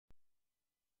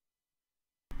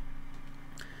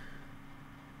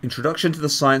Introduction to the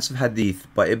Science of Hadith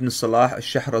by Ibn Salah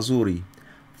al-Shahrazuri,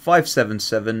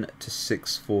 577 to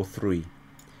 643.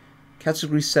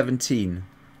 Category 17.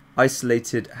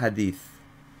 Isolated Hadith.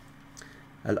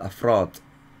 Al-Afrad.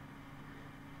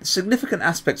 The significant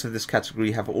aspects of this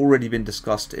category have already been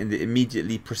discussed in the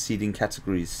immediately preceding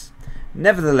categories.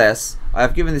 Nevertheless, I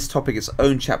have given this topic its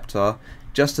own chapter,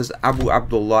 just as Abu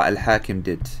Abdullah al-Hakim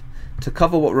did. To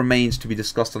cover what remains to be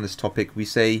discussed on this topic, we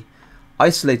say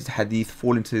isolated hadith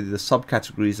fall into the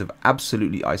subcategories of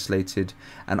absolutely isolated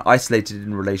and isolated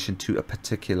in relation to a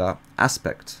particular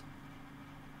aspect.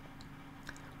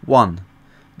 1.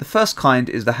 The first kind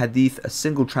is the hadith a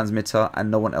single transmitter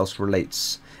and no one else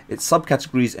relates. Its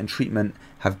subcategories and treatment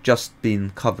have just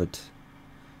been covered.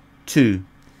 2.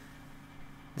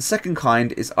 The second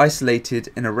kind is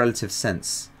isolated in a relative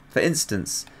sense. For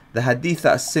instance, the hadith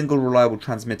that a single reliable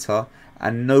transmitter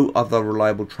and no other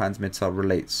reliable transmitter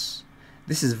relates.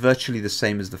 This is virtually the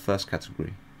same as the first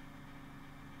category.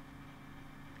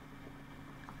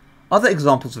 Other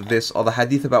examples of this are the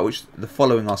hadith about which the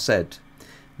following are said.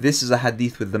 This is a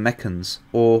hadith with the Meccans,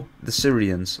 or the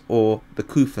Syrians, or the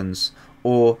Kufans,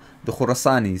 or the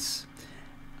Khurasanis,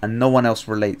 and no one else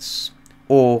relates,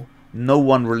 or no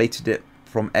one related it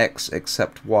from X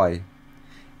except Y.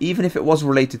 Even if it was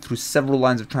related through several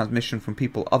lines of transmission from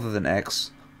people other than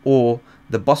X, or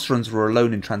the Basrans were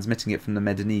alone in transmitting it from the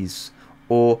Medinese,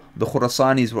 or the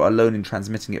Khurasanis were alone in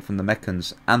transmitting it from the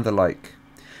Meccans, and the like.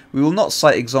 We will not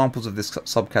cite examples of this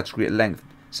subcategory at length,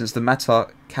 since the matter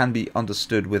can be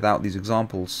understood without these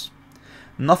examples.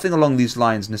 Nothing along these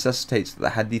lines necessitates that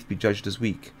the hadith be judged as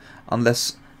weak,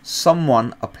 unless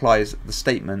someone applies the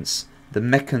statements, the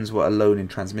Meccans were alone in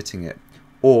transmitting it,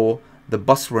 or the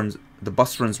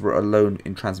Basrans were alone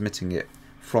in transmitting it,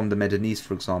 from the Medinese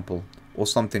for example, or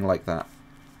something like that.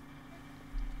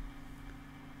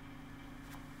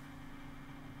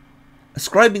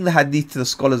 Ascribing the hadith to the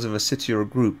scholars of a city or a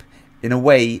group, in a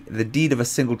way, the deed of a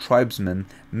single tribesman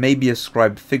may be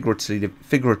ascribed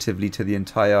figuratively to the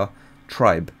entire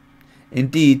tribe.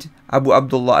 Indeed, Abu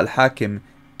Abdullah al-Hakim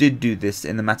did do this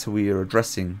in the matter we are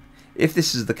addressing. If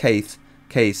this is the case,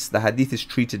 the hadith is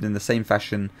treated in the same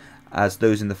fashion as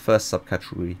those in the first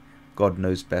subcategory. God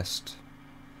knows best.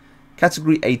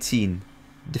 Category 18.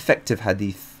 Defective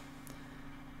hadith.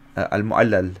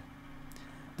 Al-Mu'allal.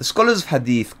 The scholars of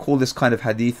hadith call this kind of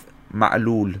hadith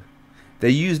ma'lul. They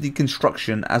use the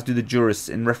construction, as do the jurists,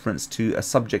 in reference to a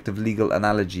subject of legal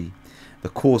analogy, the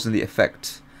cause and the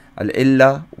effect,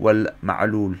 al-illa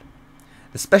wal-ma'lul.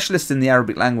 The specialists in the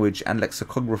Arabic language and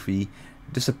lexicography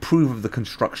disapprove of the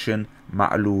construction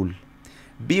ma'lul.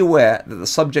 Be aware that the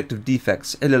subject of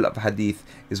defects, illal of hadith,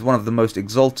 is one of the most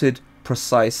exalted,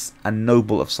 precise and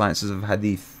noble of sciences of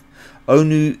hadith.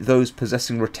 Only those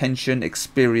possessing retention,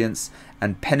 experience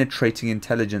and penetrating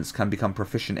intelligence can become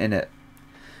proficient in it.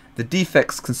 The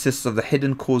defects consist of the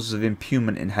hidden causes of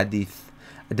impugnment in hadith.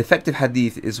 A defective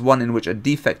hadith is one in which a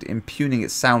defect impugning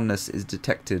its soundness is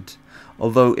detected,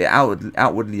 although it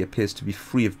outwardly appears to be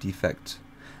free of defect.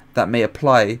 That may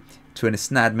apply to an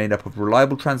isnad made up of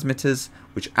reliable transmitters,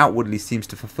 which outwardly seems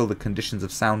to fulfill the conditions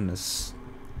of soundness.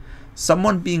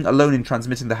 Someone being alone in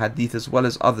transmitting the hadith as well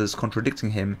as others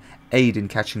contradicting him aid in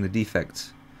catching the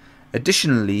defect.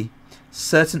 Additionally,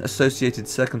 certain associated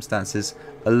circumstances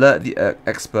alert the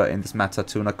expert in this matter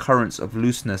to an occurrence of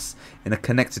looseness in a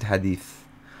connected hadith,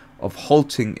 of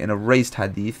halting in a raised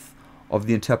hadith, of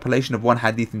the interpolation of one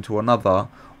hadith into another,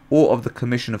 or of the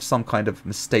commission of some kind of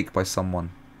mistake by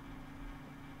someone.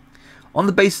 On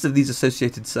the basis of these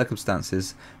associated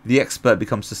circumstances, the expert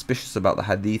becomes suspicious about the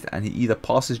hadith and he either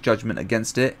passes judgment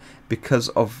against it because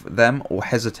of them or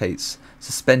hesitates,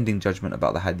 suspending judgment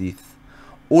about the hadith.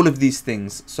 All of these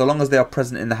things, so long as they are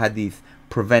present in the hadith,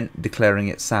 prevent declaring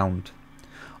it sound.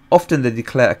 Often they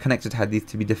declare a connected hadith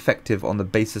to be defective on the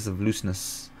basis of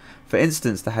looseness. For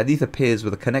instance, the hadith appears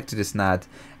with a connected isnad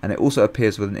and it also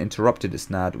appears with an interrupted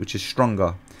isnad, which is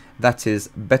stronger, that is,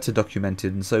 better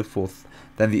documented and so forth,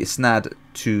 than the isnad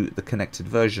to the connected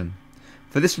version.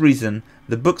 For this reason,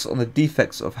 the books on the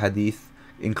defects of hadith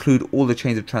include all the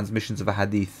chains of transmissions of a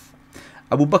hadith.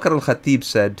 Abu Bakr al-Khatib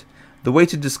said, "The way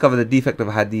to discover the defect of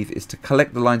a hadith is to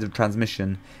collect the lines of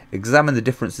transmission, examine the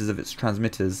differences of its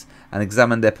transmitters, and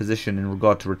examine their position in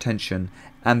regard to retention,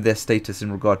 and their status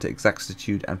in regard to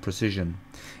exactitude and precision."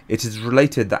 It is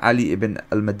related that Ali ibn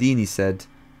al-Madini said,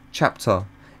 Chapter,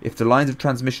 if the lines of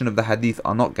transmission of the hadith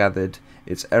are not gathered,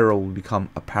 its error will become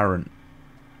apparent.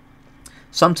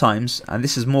 Sometimes, and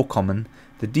this is more common,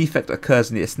 the defect occurs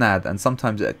in the isnad and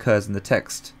sometimes it occurs in the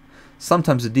text.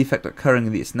 Sometimes the defect occurring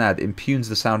in the isnad impugns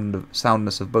the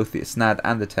soundness of both the isnad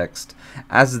and the text,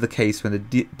 as is the case when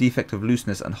the defect of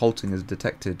looseness and halting is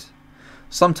detected.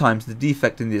 Sometimes the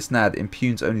defect in the isnad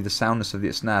impugns only the soundness of the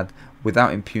isnad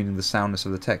without impugning the soundness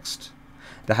of the text.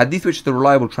 The hadith which the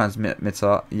reliable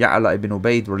transmitter Ya'la ibn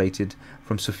Ubayd related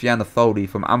from Sufyan al-Thawri,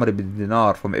 from Amr ibn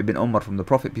Dinar, from Ibn Umar, from the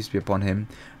Prophet peace be upon him,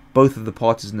 both of the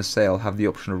parties in the sale have the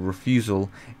option of refusal,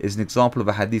 is an example of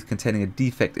a hadith containing a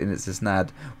defect in its isnad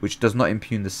which does not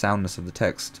impugn the soundness of the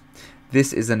text.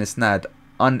 This is an isnad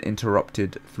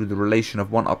uninterrupted through the relation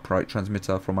of one upright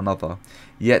transmitter from another,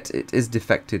 yet it is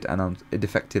defective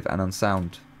and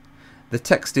unsound. The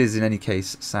text is, in any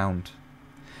case, sound.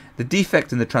 The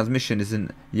defect in the transmission is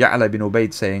in Ya'la ibn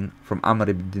Ubayd saying from Amr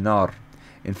ibn Dinar.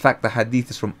 In fact, the hadith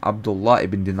is from Abdullah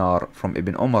ibn Dinar from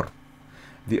Ibn Umar.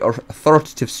 The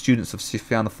authoritative students of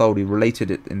Sufyan al-Thawri related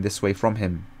it in this way from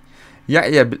him.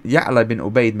 Ya'la ibn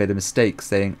Ubayd made a mistake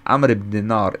saying Amr ibn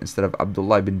Dinar instead of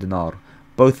Abdullah ibn Dinar,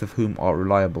 both of whom are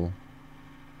reliable.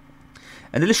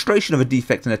 An illustration of a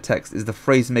defect in a text is the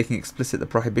phrase making explicit the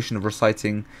prohibition of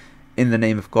reciting "In the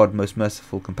name of God, most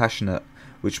merciful, compassionate,"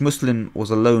 which Muslim was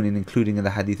alone in including in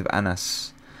the hadith of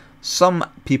Anas. Some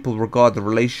people regard the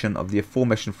relation of the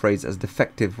aforementioned phrase as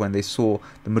defective when they saw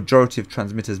the majority of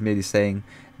transmitters merely saying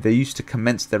they used to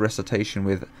commence their recitation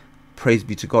with "Praise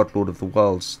be to God, Lord of the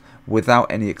worlds,"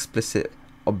 without any explicit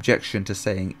objection to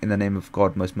saying "In the name of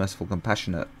God, most merciful,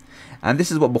 compassionate." And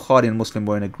this is what Bukhari and Muslim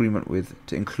were in agreement with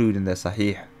to include in their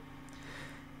Sahih.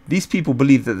 These people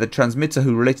believe that the transmitter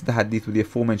who related the hadith with the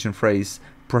aforementioned phrase,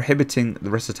 prohibiting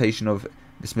the recitation of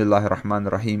Bismillahir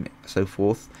Rahmanir Rahim, so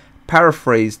forth,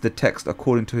 paraphrased the text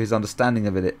according to his understanding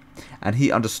of it, and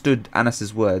he understood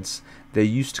Anas's words, "They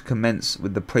used to commence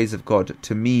with the praise of God,"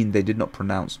 to mean they did not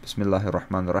pronounce Bismillahir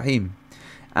Rahmanir Rahim.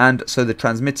 And so the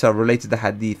transmitter related the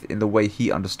hadith in the way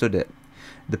he understood it.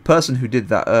 The person who did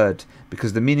that erred,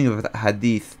 because the meaning of the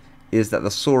hadith is that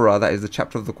the surah, that is the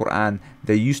chapter of the Quran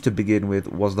they used to begin with,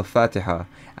 was the Fatiha,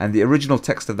 and the original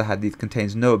text of the hadith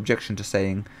contains no objection to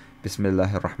saying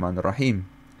Bismillahir Rahmanir Rahim.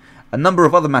 A number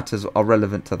of other matters are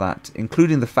relevant to that,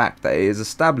 including the fact that it is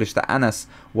established that Anas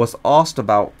was asked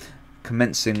about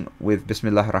commencing with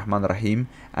Bismillahir Rahmanir Rahim,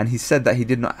 and he said that he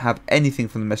did not have anything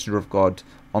from the Messenger of God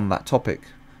on that topic.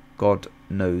 God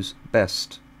knows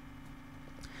best.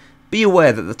 Be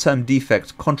aware that the term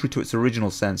defect, contrary to its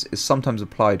original sense, is sometimes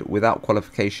applied without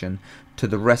qualification to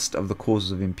the rest of the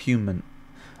causes of impugnment,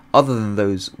 other than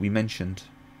those we mentioned,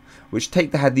 which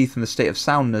take the hadith from the state of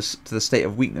soundness to the state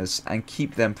of weakness and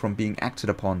keep them from being acted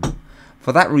upon.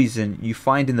 For that reason, you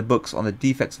find in the books on the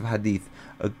defects of hadith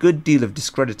a good deal of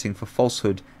discrediting for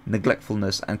falsehood,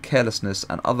 neglectfulness and carelessness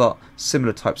and other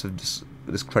similar types of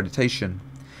discreditation.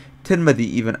 Tirmidhi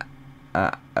even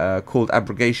called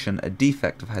abrogation a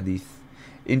defect of hadith.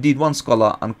 Indeed, one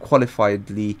scholar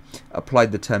unqualifiedly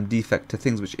applied the term defect to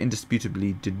things which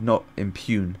indisputably did not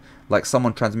impugn, like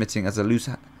someone transmitting as loose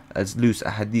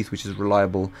a hadith which is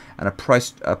reliable, and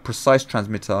a precise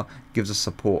transmitter gives a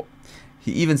support.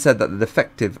 He even said that the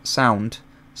defective sound,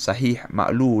 sahih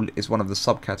ma'lul, is one of the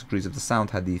subcategories of the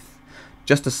sound hadith,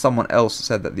 just as someone else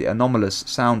said that the anomalous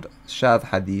sound shadh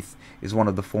hadith is one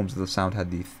of the forms of the sound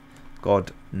hadith.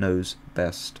 God knows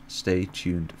best. Stay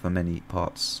tuned for many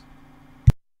parts.